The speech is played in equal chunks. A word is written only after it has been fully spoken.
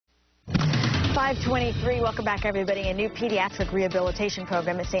5:23. Welcome back, everybody. A new pediatric rehabilitation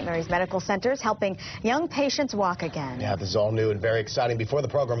program at St. Mary's Medical Center is helping young patients walk again. Yeah, this is all new and very exciting. Before the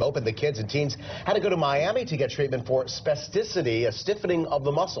program opened, the kids and teens had to go to Miami to get treatment for spasticity, a stiffening of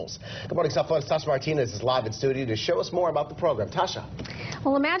the muscles. Good morning, South Florida's Tasha Martinez is live in studio to show us more about the program. Tasha.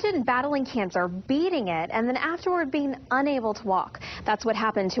 Well, imagine battling cancer, beating it, and then afterward being unable to walk. That's what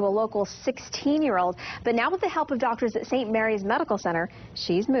happened to a local 16-year-old. But now with the help of doctors at St. Mary's Medical Center,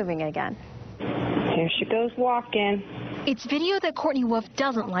 she's moving again. Here she goes walking. It's video that Courtney Wolf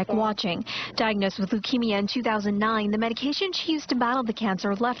doesn't like watching. Diagnosed with leukemia in 2009, the medication she used to battle the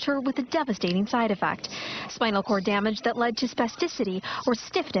cancer left her with a devastating side effect: spinal cord damage that led to spasticity, or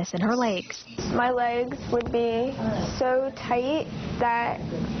stiffness in her legs. My legs would be so tight that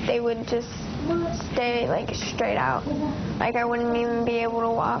they would just stay like straight out. Like I wouldn't even be able to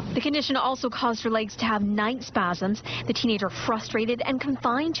walk. The condition also caused her legs to have night spasms. The teenager frustrated and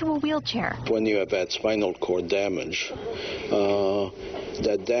confined to a wheelchair. When you have had spinal cord damage,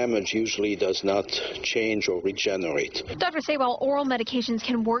 that damage usually does not change or regenerate. Doctors say while oral medications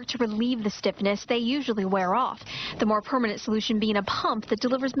can work to relieve the stiffness, they usually wear off. The more permanent solution being a pump that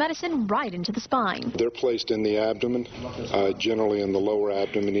delivers medicine right into the spine. They're placed in the abdomen, generally in the lower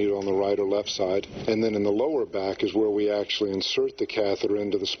abdomen, either on the right or left side. And then in the lower back is where we actually insert the catheter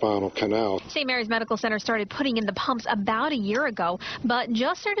into the spinal canal. St. Mary's Medical Center started putting in the pumps about a year ago, but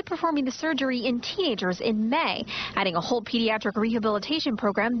just started performing the surgery in teenagers in May, adding a whole pediatric rehabilitation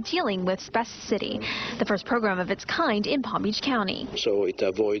program dealing with spasticity, the first program of its kind in Palm Beach County. So it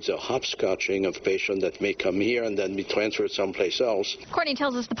avoids a hopscotching of patients that may come here and then be transferred someplace else. Courtney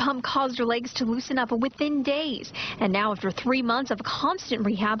tells us the pump caused her legs to loosen up within days, and now after 3 months of constant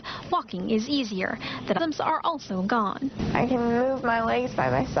rehab, walking is easier. The symptoms are also gone. I can move my legs by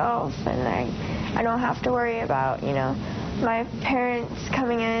myself, and I don't have to worry about, my parents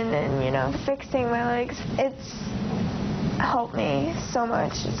coming in and, fixing my legs. It's helped me so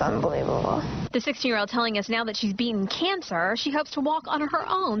much. It's unbelievable. The 16-year-old telling us now that she's beaten cancer, she hopes to walk on her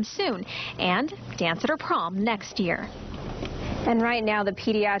own soon and dance at her prom next year. And right now, the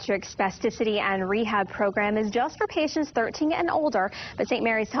Pediatric Spasticity and Rehab program is just for patients 13 and older, but St.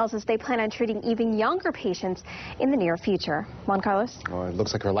 Mary's tells us they plan on treating even younger patients in the near future. Juan Carlos? Well, it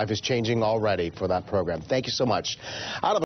looks like her life is changing already for that program. Thank you so much.